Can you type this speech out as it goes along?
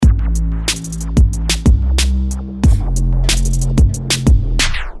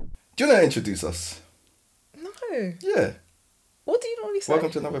gonna introduce us? No. Yeah. What do you normally say?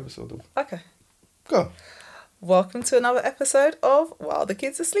 Welcome to another episode of... Okay. Go. Welcome to another episode of While the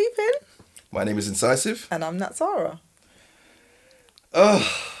Kids Are Sleeping. My name is Incisive. And I'm Natsara.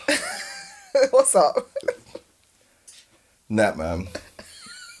 Oh, What's up? Nat, man.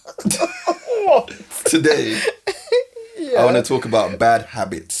 What? Today, Yeah. I want to talk about bad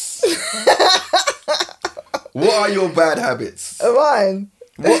habits. What are your bad habits? Mine.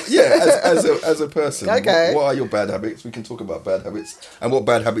 What? Yeah, as a person. Okay. What are your bad habits? We can talk about bad habits. And what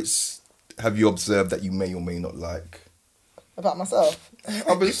bad habits have you observed that you may or may not like? About myself.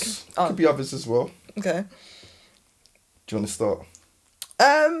 Others. Could be others as well. Okay. Do you want to start?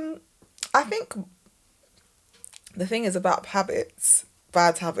 I think the thing is about habits,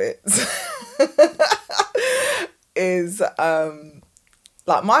 bad habits, is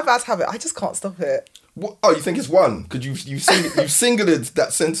like my bad habit. I just can't stop it. What? Oh, you think it's one? Because you've singulated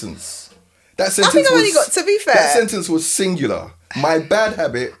that sentence. That sentence. I think I only got. To be fair, that sentence was singular. My bad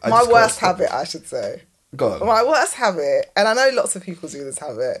habit. My worst habit, I should say. Go on. My worst habit, and I know lots of people do this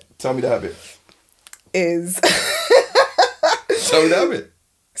habit. Tell me the habit. Is Tell me the habit.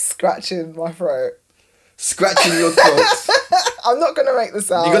 Scratching my throat. Scratching your throat. I'm not going to make the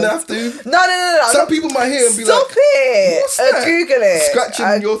sound. You're going to have to? No. Some people might hear and be like... Stop it. What's that? Google it.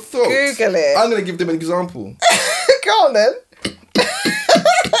 Scratching your throat. Google it. I'm going to give them an example. Go on then.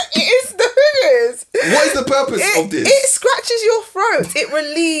 It is the thing is. What is the purpose of this? It scratches your throat. It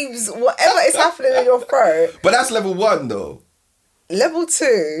relieves whatever is happening in your throat. But that's level 1 though. Level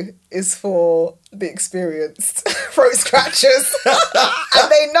 2 is for the experienced throat scratchers.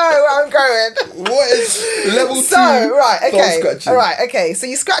 And they know where I'm going. What is level 2 right, okay. throat scratching? Right, okay. So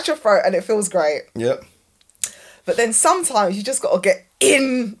you scratch your throat and it feels great. Yep. But then sometimes you just got to get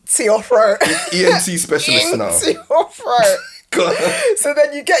into your throat. ENT specialist now. Into your throat. So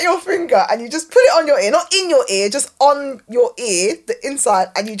then you get your finger and you just put it on your ear. Not in your ear, just on your ear, the inside,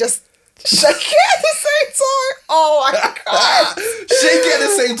 and you just... shake it at the same time. Oh my god. Shake it at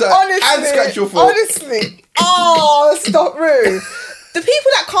the same time. Honestly, and scratch your throat. Honestly. Oh, stop rude. The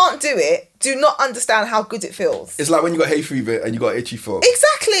people that can't do it do not understand how good it feels. It's like when you got hay fever and you got itchy throat.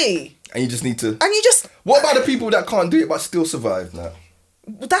 Exactly. And you just need to... And you just... What about the people that can't do it but still survive now?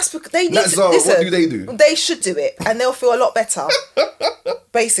 That's because they need That's to... Listen, what do they do? They should do it and they'll feel a lot better.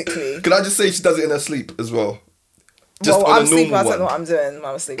 Basically. Can I just say she does it in her sleep as well? Just well, on I'm a sleeping. I normal don't know one. what I'm doing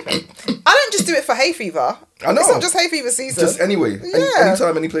when I'm sleeping. I don't just do it for hay fever. I know. It's not just hay fever season. Just anyway. Yeah.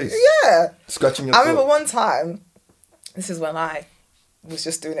 Anytime, any place. Yeah. Scratching your I throat. remember one time, this is when I was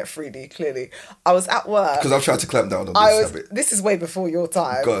just doing it freely, clearly. I was at work. Because I've tried to clamp down on this habit. This is way before your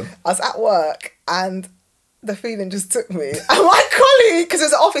time. Go on. I was at work and the feeling just took me. And my colleague, because it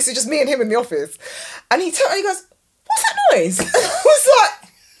was an office, it's just me and him in the office. And he turned and he goes, "What's that noise?" I was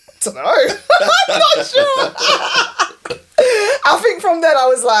like, "Don't know." I'm not sure. I think from then I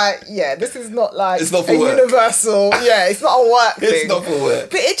was like, yeah, this is not like It's not for a work. universal. Yeah, it's not a work thing. It's not for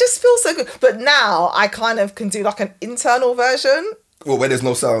work. But it just feels so good. But now I kind of can do like an internal version. Well, where there's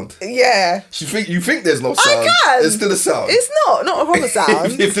no sound. Yeah. You think there's no sound. I can. There's still a sound. It's not a proper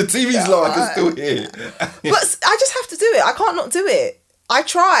sound. if the TV's low, I can still hear. But I just have to do it. I can't not do it. I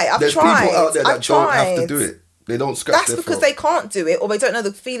try. I've There's tried. people out there that I've don't have to tried. do it. They don't scratch That's their because throat. they can't do it or they don't know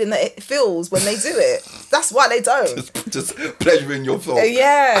the feeling that it feels when they do it. That's why they don't. Just pleasuring your throat.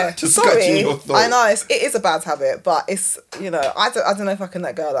 Yeah. Just Sorry. scratching your throat. I know, it is a bad habit, but it's, I don't know if I can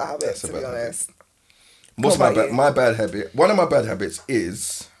let go of that habit, That's a to be bad habit. honest. What's What about you? my bad habit? One of my bad habits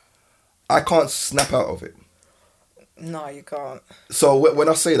is I can't snap out of it. No, you can't. So when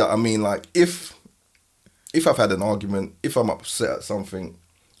I say that, I mean like if I've had an argument, if I'm upset at something,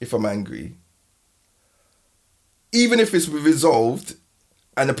 if I'm angry, even if it's resolved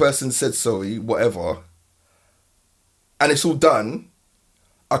and the person said sorry, whatever, and it's all done,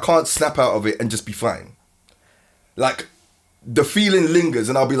 I can't snap out of it and just be fine. Like, the feeling lingers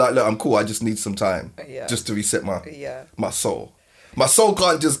and I'll be like, look, I'm cool, I just need some time just to reset my soul. My soul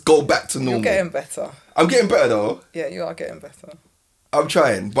can't just go back to normal. You're getting better. I'm getting better though. Yeah, you are getting better. I'm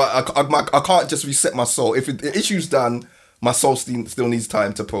trying, but I can't just reset my soul. If the issue's done, my soul still needs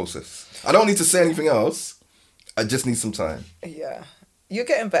time to process. I don't need to say anything else. I just need some time. Yeah. You're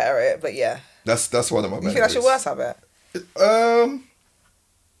getting better at it, but yeah. That's one of my bad You think that's your worst habit?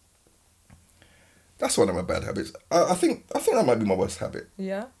 That's one of my bad habits. I think that might be my worst habit.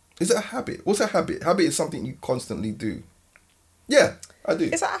 Yeah. Is it a habit? What's a habit? Habit is something you constantly do. Yeah, I do.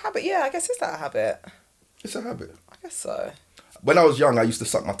 Is that a habit? Yeah, I guess is that a habit? It's a habit. I guess so. When I was young, I used to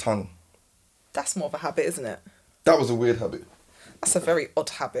suck my tongue. That's more of a habit, isn't it? That was a weird habit. That's a very odd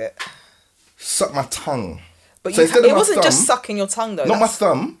habit. Suck my tongue. But So it instead of my wasn't just thumb- sucking your tongue though. Not my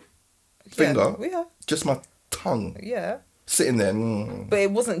thumb. finger, Yeah. just my tongue Yeah. sitting there. But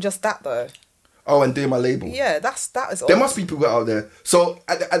it wasn't just that though. Oh, and doing my label. Yeah, that is odd. There must be people out there. So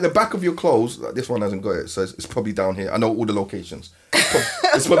at the back of your clothes, this one hasn't got it, so it's probably down here. I know all the locations.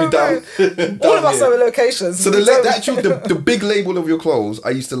 It's probably down. All of us know the locations. So the big label of your clothes,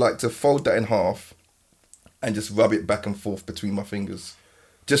 I used to like to fold that in half and just rub it back and forth between my fingers,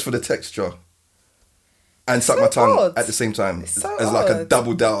 just for the texture, and suck my tongue at the same time as like a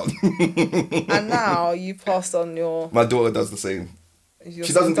double down. And now you passed on your. My daughter does the same.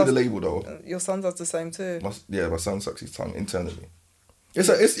 She doesn't do the label though. Your son does the same too. My son sucks his tongue internally. It's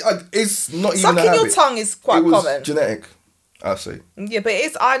not even Sucking a habit. your tongue is quite common. Genetic, I say. Yeah, but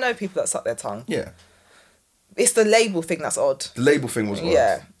I know people that suck their tongue. Yeah. It's the label thing that's odd. The label thing was odd.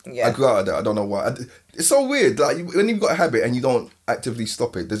 Yeah. I grew out of that. I don't know why. It's so weird. Like when you've got a habit and you don't actively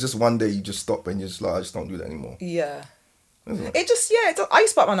stop it, there's just one day you just stop and you're just like, I just don't do that anymore. Yeah. Isn't it? I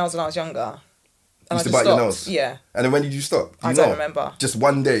used to bite my nails when I was younger. You used to bite your nails? Yeah. And then when did you stop? I don't remember. Just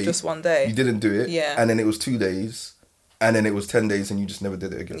one day? Just one day. You didn't do it? Yeah. And then it was 2 days. And then it was 10 days and you just never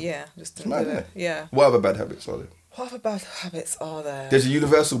did it again? Yeah. Just didn't mad, do isn't it. Yeah. What other bad habits are there? What other bad habits are there? There's a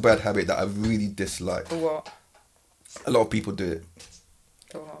universal bad habit that I really dislike. What? A lot of people do it.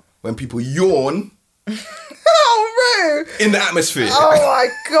 What? When people yawn Oh, rude! in the atmosphere. Oh my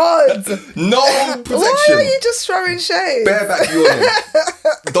god! No protection. Why are you just throwing shade? Bareback yawning.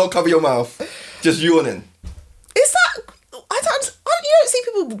 Don't cover your mouth. Just yawning. Is that? You don't see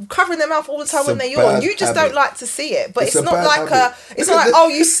people covering their mouth all the time when they yawn. You just don't like to see it. But it's not like it's not like, oh,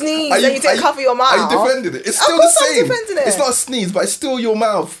 you sneeze and you didn't cover your mouth. I defended it. It's still the same. It's not a sneeze, but it's still your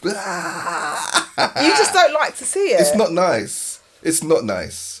mouth. You just don't like to see it. It's not nice. It's not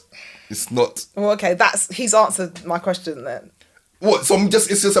nice. It's not. Well, okay, he's answered my question then. What? So it's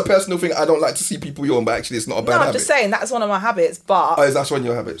just a personal thing. I don't like to see people yawn, but actually it's not a bad habit. I'm just saying that's one of my habits, but... Oh, that's one of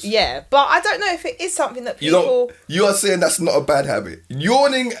your habits? Yeah, but I don't know if it is something that people... You are saying that's not a bad habit.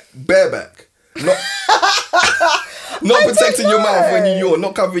 Yawning bareback. Not protecting your mouth when you yawn.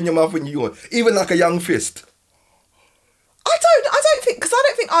 Not covering your mouth when you yawn. Even like a young fist. I don't think, because I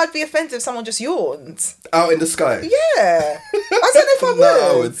don't think I'd be offended if someone just yawned. Out in the sky? Yeah. I don't know if I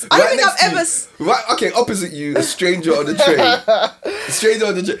would. I don't think I've ever... Right, okay, opposite you, a stranger on the train. A stranger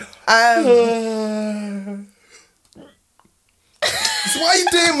on the train. So what are you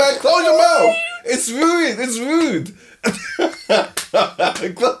doing, man? Close your mouth. It's rude. It's rude.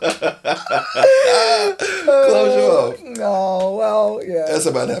 Close your mouth. No, well, yeah. That's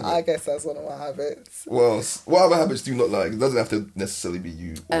a bad habit. I guess that's one of my habits. Well, what other habits do you not like? It doesn't have to necessarily be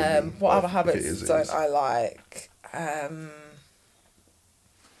you. What other habits don't I like?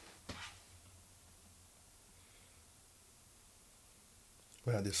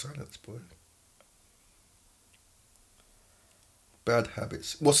 Wow, there's silence, boy. Bad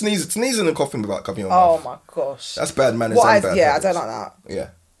habits. Well, sneezing and coughing without covering your mouth. Oh my gosh. That's bad manners and bad habits. I don't like that. Yeah.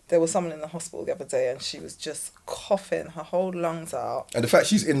 There was someone in the hospital the other day and she was just coughing her whole lungs out. And the fact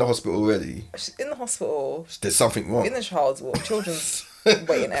she's in the hospital already. She's in the hospital. There's something wrong. In the children's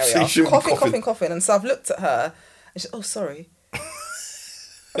waiting area. Coughing. And so I've looked at her and she's, oh, sorry.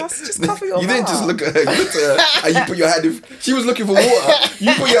 And I said, just cover your mouth. You didn't just look at her. You looked at her and you put your hand in... She was looking for water.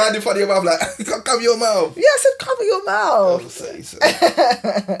 You put your hand in front of your mouth like, cover your mouth. Yeah, I said, cover your mouth. Oh, say so.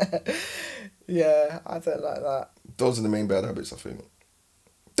 Yeah, I don't like that. Those are the main bad habits, I think.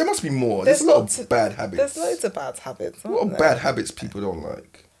 There must be more. There's a lot of bad habits. There's loads of bad habits. What are bad habits people don't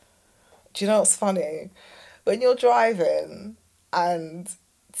like? Do you know what's funny? When you're driving and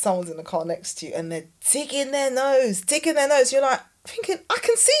someone's in the car next to you and they're digging their nose, you're like thinking, I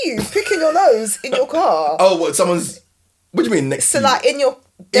can see you picking your nose in your car. Oh, what? What do you mean next to you? So like in your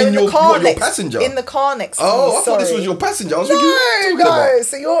passenger? In the car next to you. Oh, I thought this was your passenger. I was No.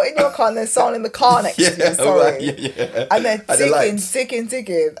 So you're in your car and there's someone in the car next to you. Sorry. Right, yeah. And they're digging.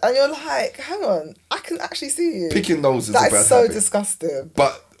 And you're like, hang on, I can actually see you. Picking noses is a bad habit. That is so disgusting.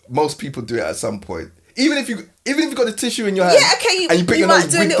 But most people do it at some point. Even if you've got a tissue in your hand, yeah, okay, and you pick your nose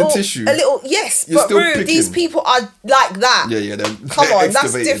with the tissue, yes, but rude. These people are like that. Yeah, come on,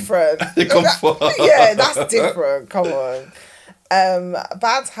 that's different. They come far. Yeah, that's different. Come on.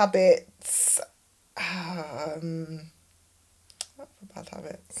 Bad habits. Bad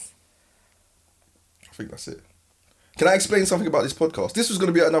habits. I think that's it. Can I explain something about this podcast? This was going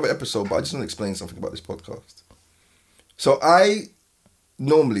to be another episode, but I just want to explain something about this podcast. So I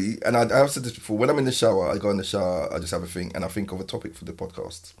normally, and I've said this before, when I'm in the shower, I go in the shower, I just have a think, and I think of a topic for the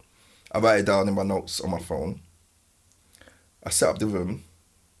podcast. I write it down in my notes on my phone. I set up the room.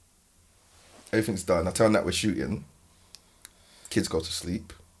 Everything's done. I tell Nat we're shooting. Kids go to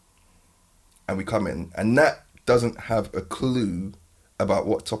sleep. And we come in. And Nat doesn't have a clue about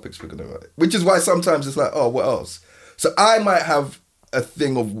what topics we're going to write. Which is why sometimes it's like, oh, what else? So I might have a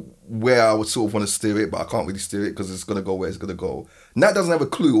thing of where I would sort of want to steer it, but I can't really steer it because it's going to go where it's going to go. Nat doesn't have a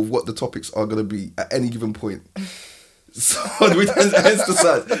clue of what the topics are going to be at any given point. So hence the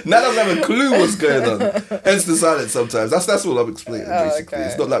silence. Nat doesn't have a clue what's going on. Hence the silence sometimes. That's all I'm explaining, basically. Okay.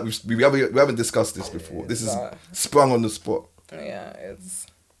 It's not like we haven't discussed this before. This is sprung on the spot. Yeah, it's...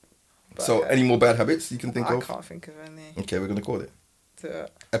 So, any more bad habits you can think of? I can't think of any. Okay, we're going to call it. Do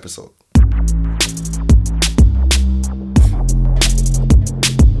it. Episode.